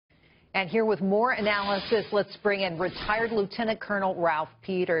And here with more analysis, let's bring in retired Lieutenant Colonel Ralph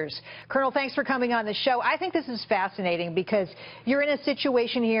Peters. Colonel, thanks for coming on the show. I think this is fascinating because you're in a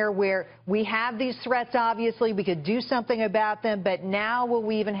situation here where we have these threats, obviously. We could do something about them, but now will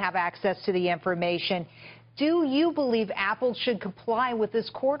we even have access to the information? Do you believe Apple should comply with this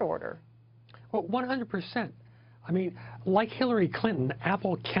court order? Well, 100%. I mean, like Hillary Clinton,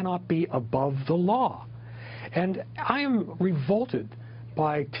 Apple cannot be above the law. And I am revolted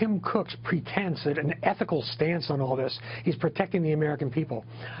by Tim Cook's pretense at an ethical stance on all this. He's protecting the American people.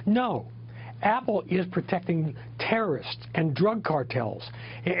 No. Apple is protecting terrorists and drug cartels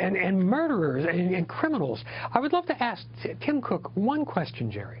and murderers and criminals. I would love to ask Tim Cook one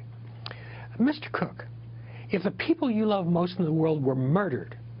question, Jerry. Mr. Cook, if the people you love most in the world were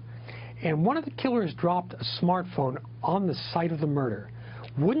murdered and one of the killers dropped a smartphone on the site of the murder,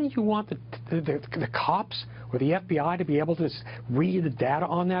 wouldn't you want the cops or the FBI to be able to read the data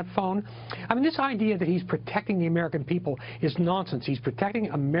on that phone? I mean, this idea that he's protecting the American people is nonsense. He's protecting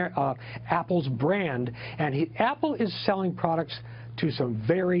Apple's brand, and Apple is selling products to some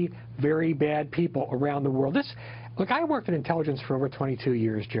very, very bad people around the world. Look, I worked in intelligence for over 22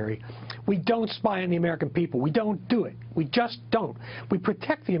 years, Jerry. We don't spy on the American people. We don't do it. We just don't. We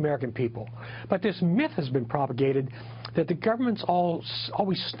protect the American people. But this myth has been propagated that the government's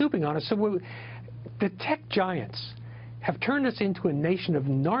always snooping on us. So the tech giants have turned us into a nation of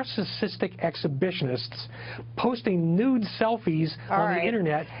narcissistic exhibitionists posting nude selfies on the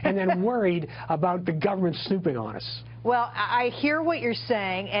internet and then worried about the government snooping on us. Well, I hear what you're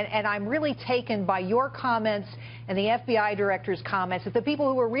saying, and I'm really taken by your comments and the FBI director's comments that the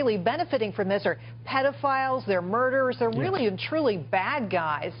people who are really benefiting from this are pedophiles, they're murderers, they're really and truly bad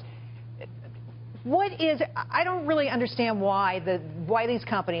guys. I don't really understand why these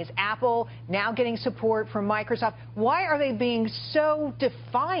companies, Apple now getting support from Microsoft, why are they being so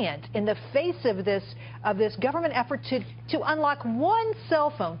defiant in the face of this government effort to unlock one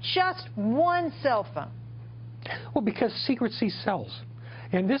cell phone, just one cell phone? Well, because secrecy sells.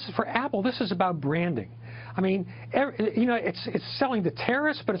 And this is for Apple, this is about branding. I mean, you know, it's selling to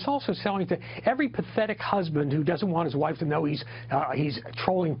terrorists, but it's also selling to every pathetic husband who doesn't want his wife to know he's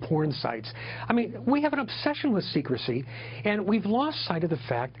trolling porn sites. I mean, we have an obsession with secrecy, and we've lost sight of the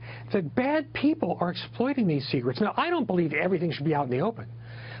fact that bad people are exploiting these secrets. Now, I don't believe everything should be out in the open.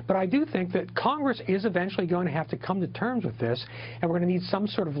 But I do think that Congress is eventually going to have to come to terms with this, and we're going to need some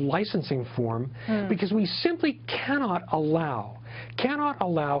sort of licensing form because we simply cannot allow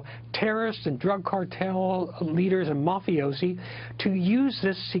terrorists and drug cartel leaders and mafiosi to use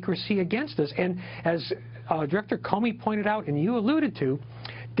this secrecy against us. And as Director Comey pointed out, and you alluded to,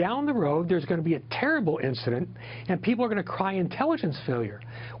 down the road, there's going to be a terrible incident, and people are going to cry intelligence failure.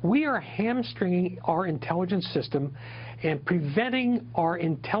 We are hamstringing our intelligence system and preventing our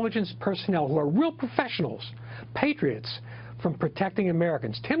intelligence personnel, who are real professionals, patriots, from protecting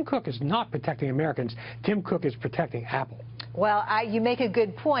Americans. Tim Cook is not protecting Americans. Tim Cook is protecting Apple. Well, you make a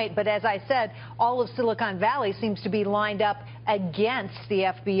good point, but as I said, all of Silicon Valley seems to be lined up against the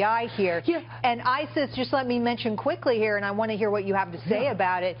FBI here. Yeah. And ISIS, just let me mention quickly here, and I want to hear what you have to say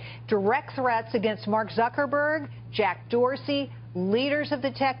about it, direct threats against Mark Zuckerberg, Jack Dorsey, leaders of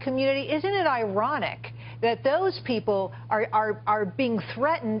the tech community. Isn't it ironic that those people are being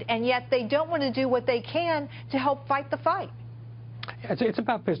threatened, and yet they don't want to do what they can to help fight the fight? It's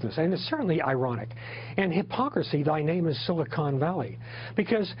about business, and it's certainly ironic. And hypocrisy, thy name is Silicon Valley.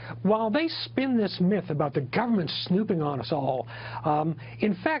 Because while they spin this myth about the government snooping on us all,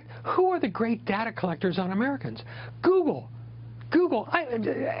 in fact, who are the great data collectors on Americans? Google.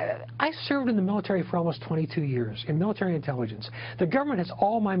 I served in the military for almost 22 years in military intelligence. The government has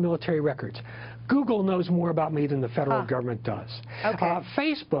all my military records. Google knows more about me than the federal government does. Okay.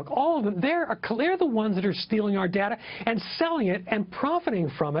 Facebook, all of them, they're the ones that are stealing our data and selling it and profiting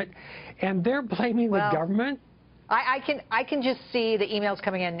from it, and they're blaming the government. I can just see the emails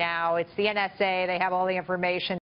coming in now. It's the NSA. They have all the information.